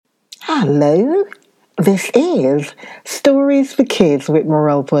Hello, this is Stories for Kids with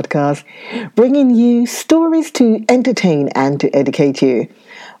Morale Podcast, bringing you stories to entertain and to educate you.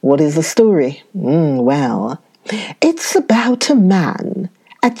 What is the story? Well, it's about a man,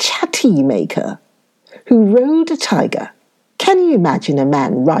 a chatty maker, who rode a tiger. Can you imagine a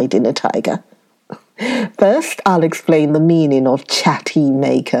man riding a tiger? First, I'll explain the meaning of chatty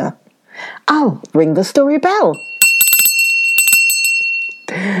maker. I'll ring the story bell.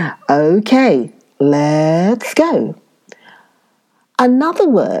 Okay, let's go. Another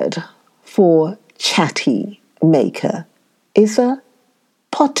word for chatty maker is a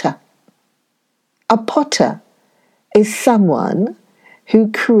potter. A potter is someone who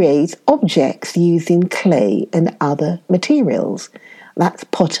creates objects using clay and other materials. That's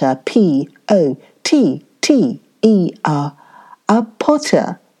potter, P-O-T-T-E-R. A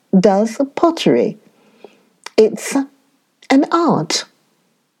potter does pottery. It's an art.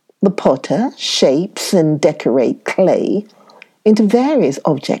 The potter shapes and decorates clay into various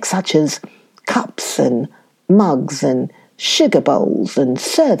objects such as cups and mugs and sugar bowls and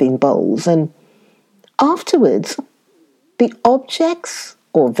serving bowls, and afterwards the objects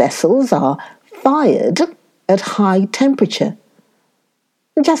or vessels are fired at high temperature.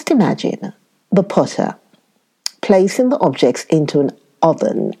 Just imagine the potter placing the objects into an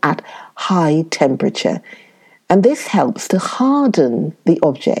oven at high temperature. And this helps to harden the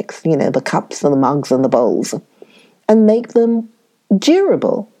objects, the cups and the mugs and the bowls, and make them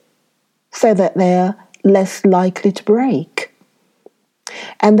durable so that they're less likely to break.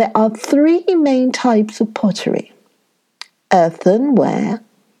 And there are three main types of pottery: earthenware,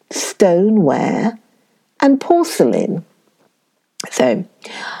 stoneware, and porcelain. So,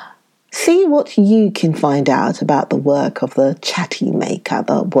 see what you can find out about the work of the chatty maker,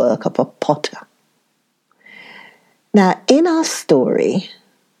 the work of a potter. Now, in our story,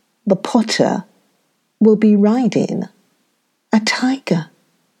 the potter will be riding a tiger.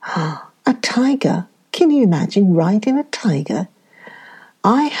 A tiger. Can you imagine riding a tiger?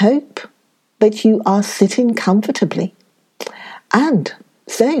 I hope that you are sitting comfortably. And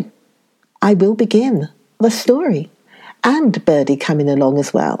so, I will begin the story. And Birdie coming along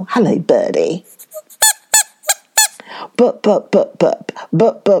as well. Hello, Birdie. Bup, bup, bup, bup,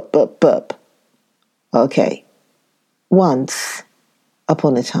 bup, bup, bup, bup. Okay. Once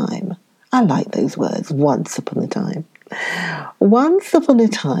upon a time. I like those words, once upon a time. Once upon a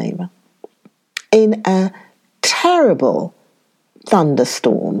time, in a terrible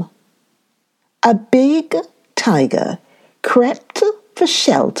thunderstorm, a big tiger crept for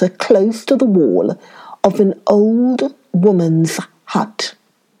shelter close to the wall of an old woman's hut.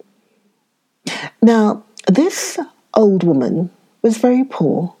 Now, this old woman was very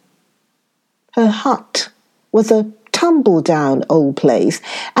poor. Her hut was a tumble-down old place,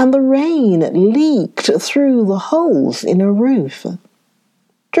 and the rain leaked through the holes in her roof.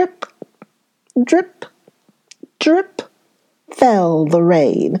 Drip, drip, drip fell the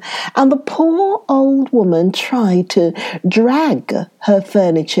rain, and the poor old woman tried to drag her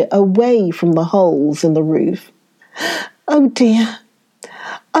furniture away from the holes in the roof. Oh dear,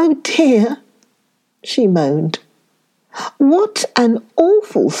 she moaned. What an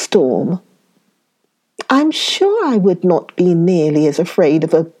awful storm. I'm sure I would not be nearly as afraid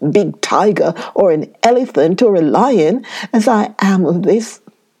of a big tiger or an elephant or a lion as I am of this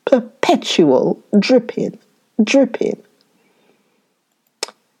perpetual dripping.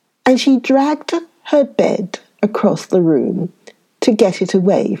 And she dragged her bed across the room to get it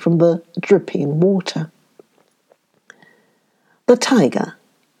away from the dripping water. The tiger,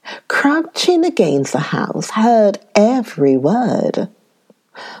 crouching against the house, heard every word.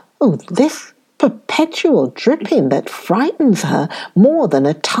 Oh, this perpetual dripping that frightens her more than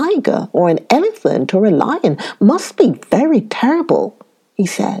a tiger or an elephant or a lion must be very terrible, he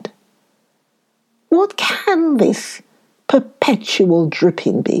said. What can this perpetual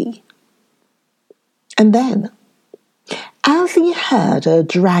dripping be? And then, as he heard her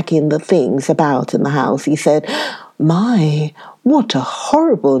dragging the things about in the house, he said, My, what a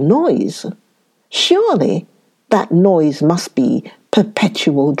horrible noise. Surely that noise must be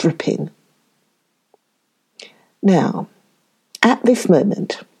perpetual dripping. Now, at this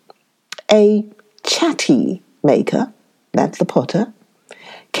moment, a chatty maker, that's the potter,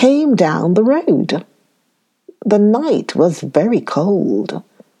 came down the road. The night was very cold.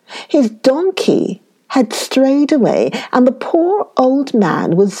 His donkey had strayed away, and the poor old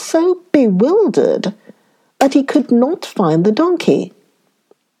man was so bewildered that he could not find the donkey.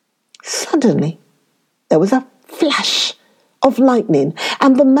 Suddenly, there was a flash of lightning,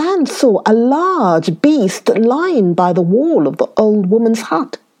 and the man saw a large beast lying by the wall of the old woman's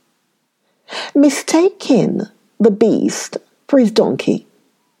hut. Mistaking the beast for his donkey,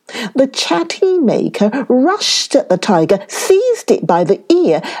 the chatty maker rushed at the tiger, seized it by the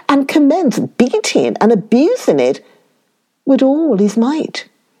ear, and commenced beating and abusing it with all his might.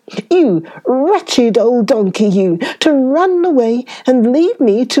 "You wretched old donkey, you, to run away and leave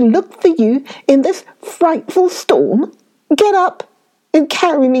me to look for you in this frightful storm? Get up and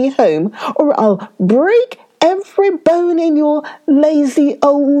carry me home, or I'll break every bone in your lazy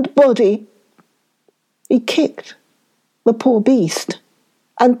old body." He kicked the poor beast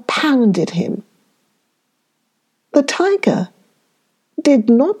and pounded him. The tiger did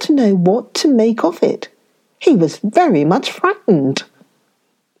not know what to make of it. He was very much frightened.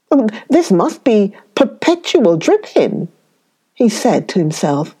 "This must be perpetual dripping," he said to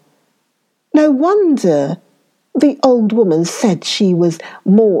himself. No wonder the old woman said she was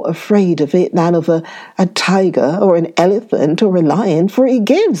more afraid of it than of a tiger or an elephant or a lion, for it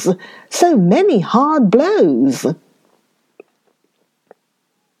gives so many hard blows.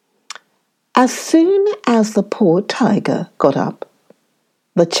 As soon as the poor tiger got up,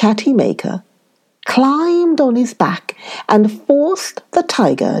 the chatty maker climbed on his back and forced the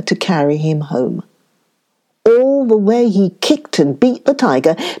tiger to carry him home. All the way he kicked and beat the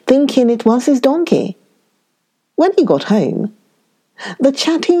tiger, thinking it was his donkey. When he got home, the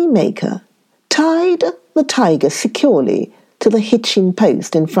chatty maker tied the tiger securely to the hitching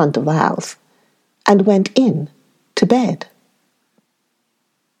post in front of the house and went in to bed.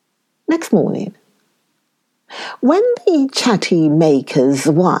 Next morning, when the chatty maker's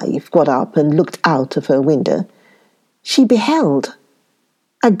wife got up and looked out of her window, she beheld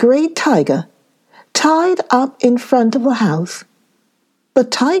a great tiger tied up in front of the house. The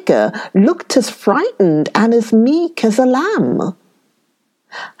tiger looked as frightened and as meek as a lamb.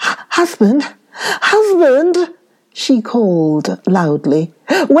 "Husband, husband," she called loudly.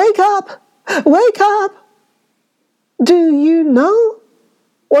 "Wake up! Wake up! Do you know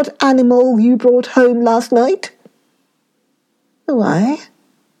what animal you brought home last night?" "Why,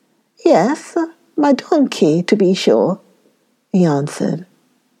 yes, my donkey, to be sure," he answered.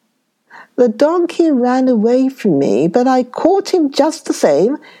 "The donkey ran away from me, but I caught him just the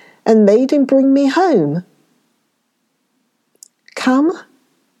same and made him bring me home." "Come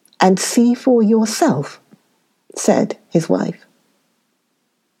and see for yourself," said his wife.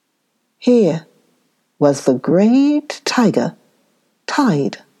 Here was the great tiger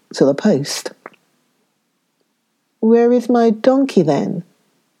tied to the post. "Where is my donkey then?"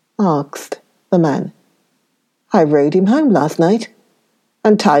 asked the man. "I rode him home last night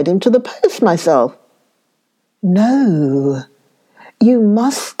and tied him to the post myself." "No, you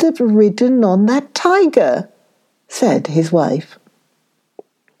must have ridden on that tiger," said his wife.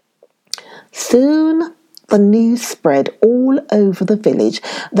 Soon the news spread all over the village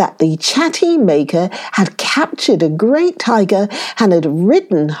that the chatty maker had captured a great tiger and had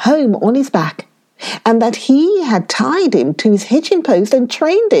ridden home on his back, and that he had tied him to his hitching post and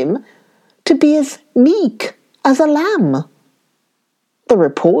trained him to be as meek as a lamb. The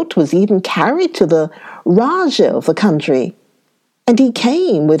report was even carried to the Rajah of the country, and he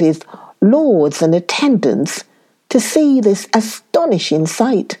came with his lords and attendants to see this astonishing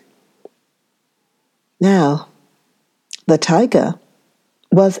sight. Now, the tiger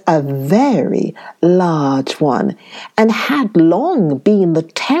was a very large one and had long been the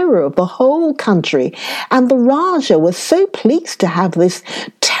terror of the whole country, and the Rajah was so pleased to have this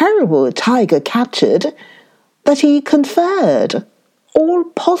terrible tiger captured that he conferred all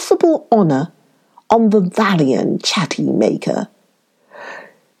possible honour on the valiant chatty maker.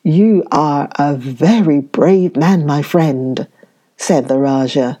 "You are a very brave man, my friend," said the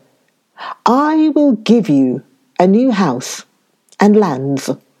Rajah. "I will give you a new house and lands.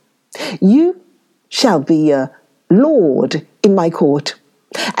 You shall be a lord in my court,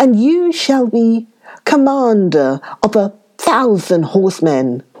 and you shall be commander of 1,000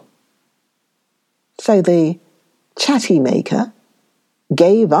 horsemen." So the chatty maker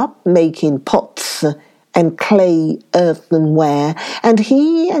gave up making pots and clay earthenware, and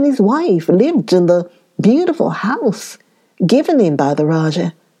he and his wife lived in the beautiful house given him by the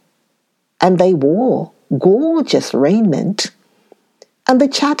Rajah. And they wore gorgeous raiment, and the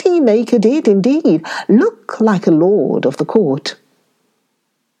chatty maker did indeed look like a lord of the court.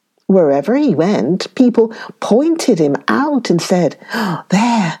 Wherever he went, people pointed him out and said,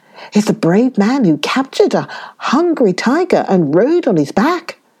 "There is the brave man who captured a hungry tiger and rode on his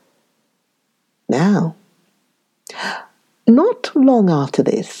back." Now, not long after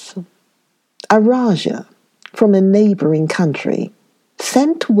this, a Rajah from a neighbouring country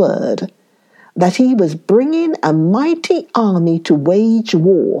sent word that he was bringing a mighty army to wage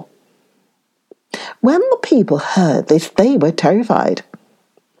war. When the people heard this, they were terrified.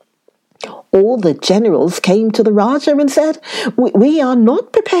 All the generals came to the Raja and said, "We are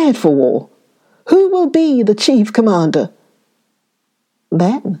not prepared for war. Who will be the chief commander?"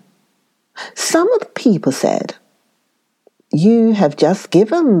 Then some of the people said, "You have just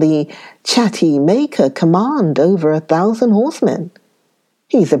given the Chatty Maker command over 1,000 horsemen.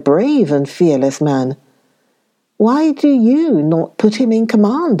 He's a brave and fearless man. Why do you not put him in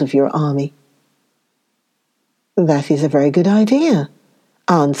command of your army?" "That is a very good idea,"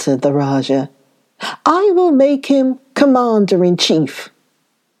 answered the Raja. "I will make him commander-in-chief."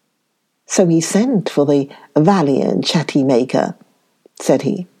 So he sent for the valiant Chatty Maker. Said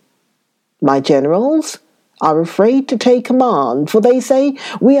he, "My generals are afraid to take command, for they say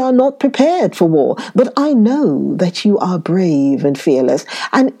we are not prepared for war. But I know that you are brave and fearless,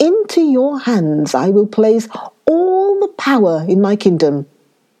 and into your hands I will place all the power in my kingdom.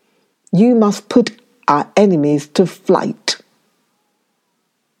 You must put our enemies to flight."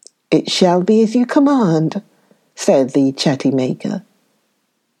 "It shall be as you command," said the Chatty Maker.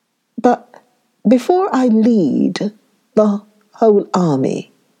 "But before I lead the whole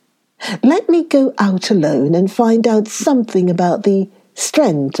army, let me go out alone and find out something about the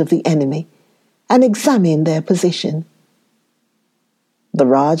strength of the enemy and examine their position." The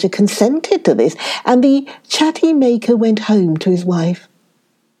Raja consented to this, and the Chatty Maker went home to his wife.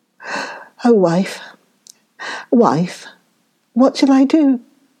 "Oh, wife, what shall I do?"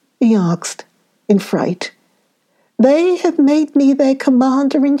 he asked in fright. "They have made me their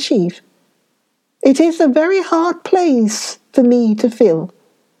commander-in-chief. It is a very hard place for me to fill.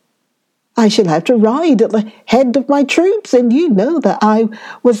 I shall have to ride at the head of my troops, and you know that I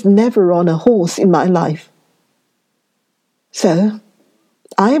was never on a horse in my life. So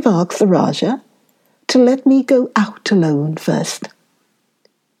I have asked the Raja to let me go out alone first.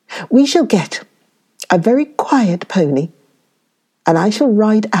 We shall get a very quiet pony, and I shall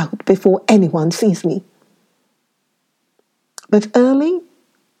ride out before anyone sees me." But early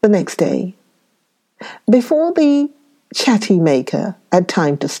the next day, before the Chatty Maker had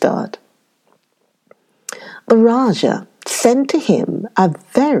time to start, the Raja sent to him a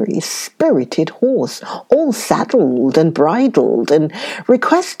very spirited horse, all saddled and bridled, and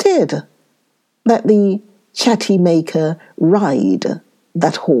requested that the Chatty Maker ride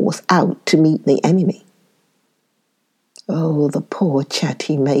that horse out to meet the enemy. Oh, the poor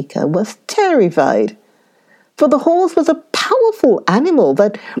Chatty Maker was terrified, for the horse was a powerful animal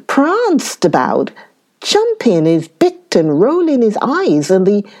that pranced about, jumping his bit and rolling his eyes, and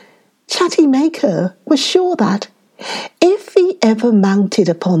the Chatty Maker was sure that if he ever mounted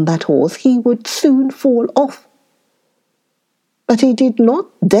upon that horse, he would soon fall off. But he did not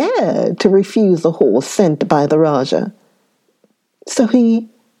dare to refuse the horse sent by the Raja. So he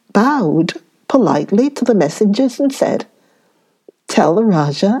bowed politely to the messengers and said, "Tell the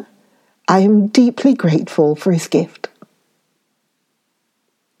Raja I am deeply grateful for his gift."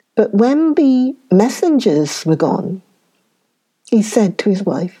 But when the messengers were gone, he said to his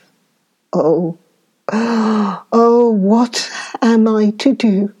wife, Oh, what am I to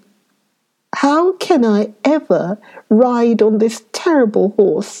do? How can I ever ride on this terrible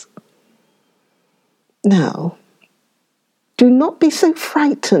horse?" "Now, do not be so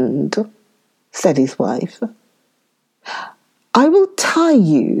frightened," said his wife. "I will tie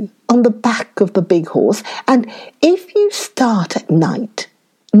you on the back of the big horse, and if you start at night,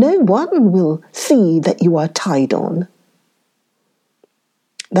 no one will see that you are tied on."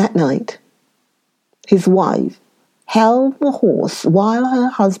 That night, his wife held the horse while her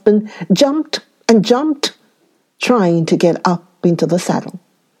husband jumped and jumped, trying to get up into the saddle.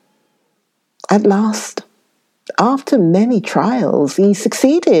 At last, after many trials, he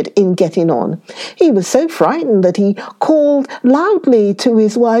succeeded in getting on. He was so frightened that he called loudly to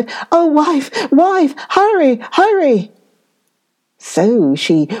his wife, "Oh, wife, hurry!" So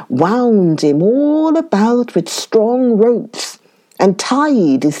she wound him all about with strong ropes and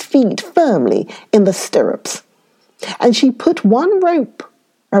tied his feet firmly in the stirrups. And she put one rope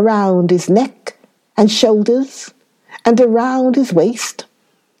around his neck and shoulders and around his waist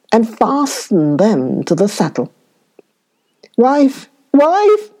and fastened them to the saddle. Wife,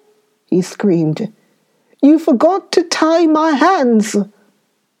 he screamed, "you forgot to tie my hands."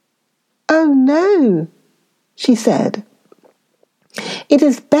 "Oh no," she said. "It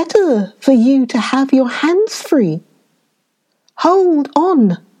is better for you to have your hands free. Hold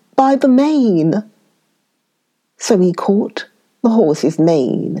on by the mane." So he caught the horse's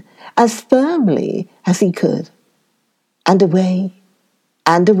mane as firmly as he could, and away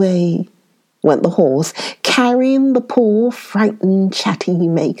went the horse, carrying the poor frightened Chatty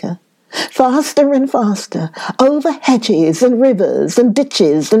Maker. Faster and faster, over hedges and rivers and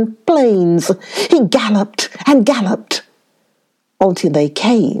ditches and plains, he galloped and galloped until they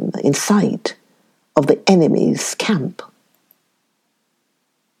came in sight of the enemy's camp.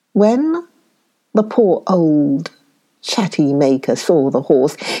 When the poor old chatty maker saw the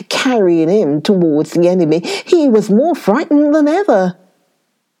horse carrying him towards the enemy, he was more frightened than ever.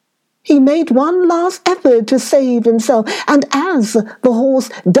 He made one last effort to save himself, and as the horse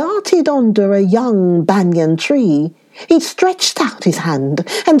darted under a young banyan tree, he stretched out his hand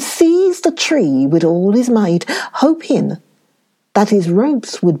and seized the tree with all his might, hoping that his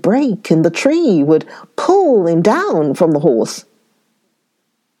ropes would break and the tree would pull him down from the horse.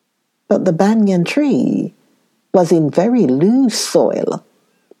 But the banyan tree was in very loose soil,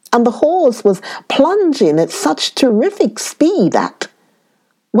 and the horse was plunging at such terrific speed that,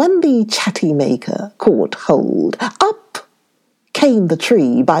 when the chatty maker caught hold, up came the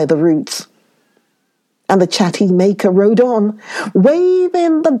tree by the roots. And the chatty maker rode on,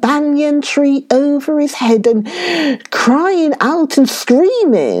 waving the banyan tree over his head and crying out and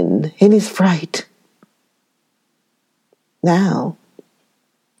screaming in his fright. Now,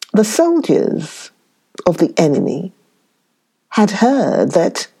 the soldiers of the enemy had heard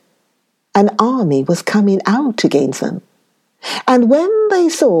that an army was coming out against them. And when they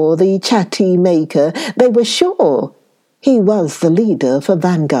saw the chatty maker, they were sure he was the leader for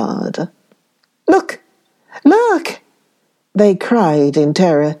vanguard. "Look! Look!" they cried in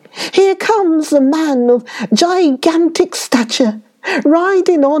terror. "Here comes the man of gigantic stature,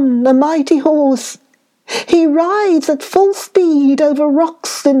 riding on a mighty horse. He rides at full speed over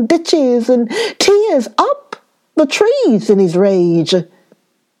rocks and ditches and tears up the trees in his rage."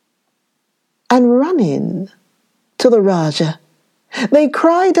 And running to the Raja, they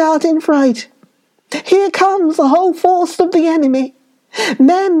cried out in fright, "Here comes the whole force of the enemy,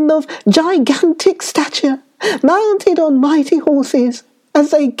 men of gigantic stature, mounted on mighty horses.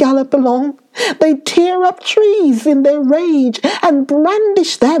 As they gallop along, they tear up trees in their rage and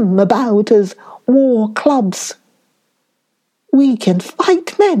brandish them about as war clubs. We can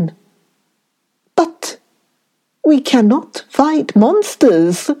fight men, but we cannot fight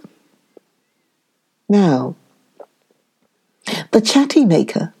monsters." Now, the chatty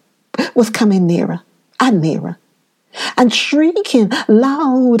maker was coming nearer and nearer, and shrieking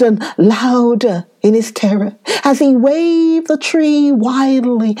loud and louder in his terror as he waved the tree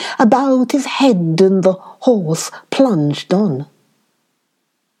wildly about his head, and the horse plunged on.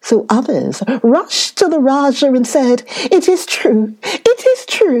 So others rushed to the Raja and said, "It is true, it is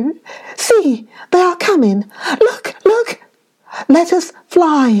true. See, they are coming. Look, look. Let us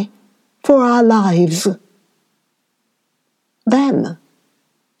fly for our lives." Then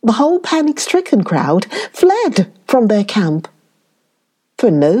the whole panic-stricken crowd fled from their camp, for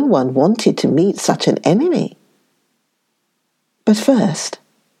no one wanted to meet such an enemy. But first,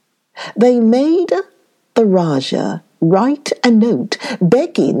 they made the Raja write a note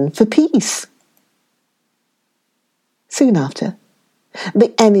begging for peace. Soon after,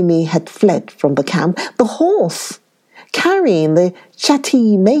 the enemy had fled from the camp. The horse, carrying the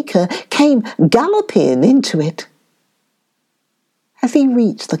chatty maker, came galloping into it. As he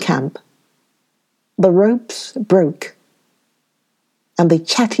reached the camp, the ropes broke, and the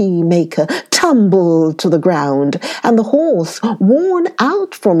chatty maker tumbled to the ground, and the horse, worn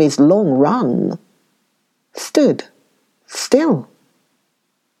out from his long run, stood still.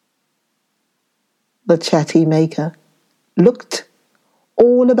 The chatty maker looked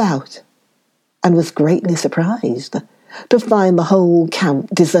all about and was greatly surprised to find the whole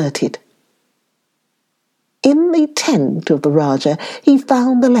camp deserted. In the tent of the Raja, he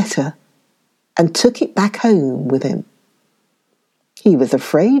found the letter and took it back home with him. He was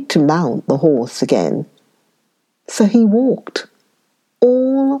afraid to mount the horse again, so he walked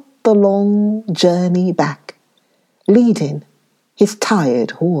all the long journey back, leading his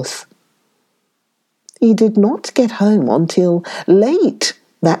tired horse. He did not get home until late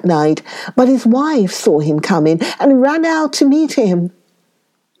that night, but his wife saw him coming and ran out to meet him.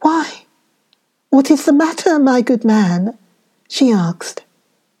 "Why, what is the matter, my good man?" she asked.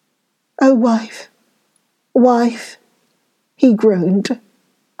 "Oh, wife, wife," he groaned,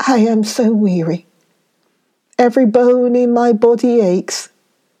 "I am so weary. Every bone in my body aches.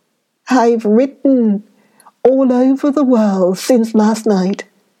 I've ridden all over the world since last night,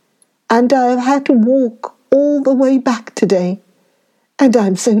 and I've had to walk all the way back today, and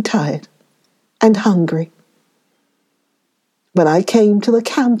I'm so tired and hungry. When I came to the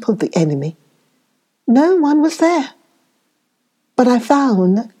camp of the enemy, no one was there, but I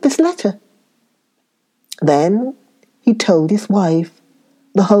found this letter." Then he told his wife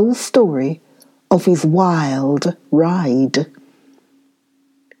the whole story of his wild ride.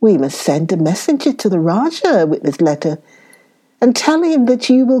 We must send a messenger to the Raja with this letter and tell him that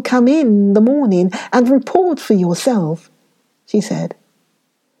you will come in the morning and report for yourself, she said.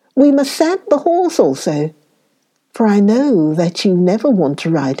 We must send the horse also, for I know that you never want to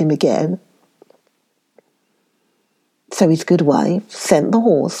ride him again. So his good wife sent the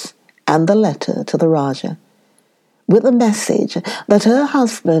horse and the letter to the Raja, with the message that her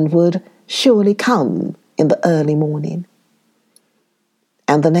husband would surely come in the early morning.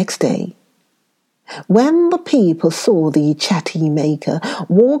 And the next day, when the people saw the chatty maker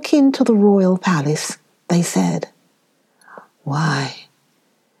walk into the royal palace, they said, "Why,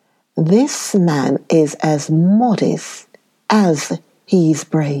 this man is as modest as he is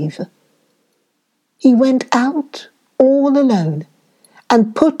brave. He went out all alone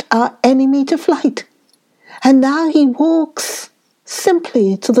and put our enemy to flight. And now he walks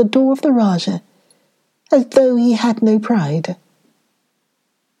simply to the door of the Raja, as though he had no pride."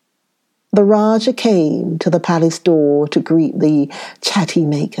 The Raja came to the palace door to greet the chatty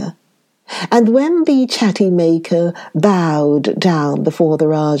maker. And when the chatty maker bowed down before the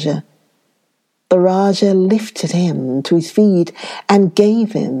Raja lifted him to his feet and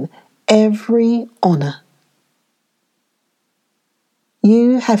gave him every honor.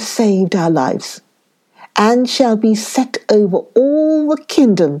 "You have saved our lives, and shall be set over all the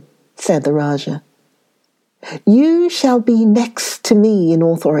kingdom," said the Raja. "You shall be next to me in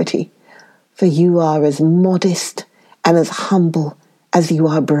authority, for you are as modest and as humble as you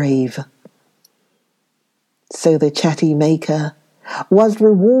are brave." So the chatty maker was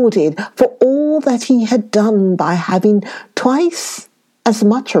rewarded for all that he had done by having twice as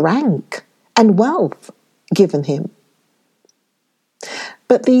much rank and wealth given him.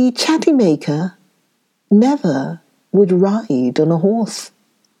 But the chatty maker never would ride on a horse.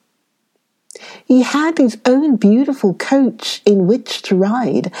 He had his own beautiful coach in which to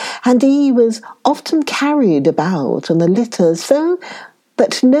ride, and he was often carried about on a litter so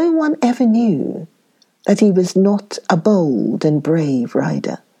that no one ever knew that he was not a bold and brave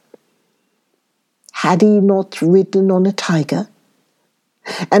rider. Had he not ridden on a tiger?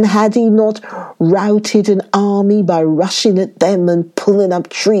 And had he not routed an army by rushing at them and pulling up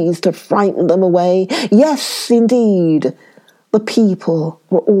trees to frighten them away? Yes, indeed. The people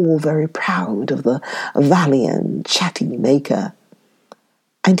were all very proud of the valiant chatty maker.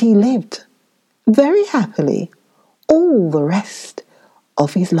 And he lived very happily all the rest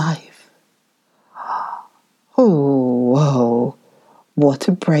of his life. Oh, whoa. What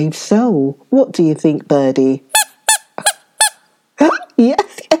a brave soul. What do you think, Birdie?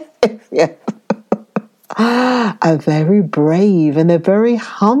 Yes. A very brave and a very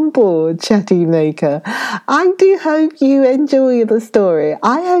humble chatty maker. I do hope you enjoy the story.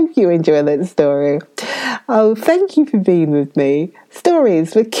 I hope you enjoy that story. Oh, thank you for being with me.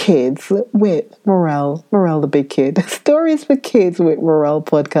 Stories for Kids with Morel the Big Kid. Stories for Kids with Morel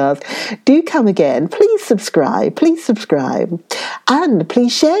podcast. Do come again. Please subscribe. And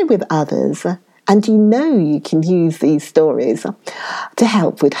please share with others. And you know you can use these stories to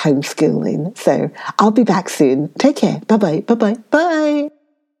help with homeschooling. So I'll be back soon. Take care. Bye-bye. Bye-bye. Bye.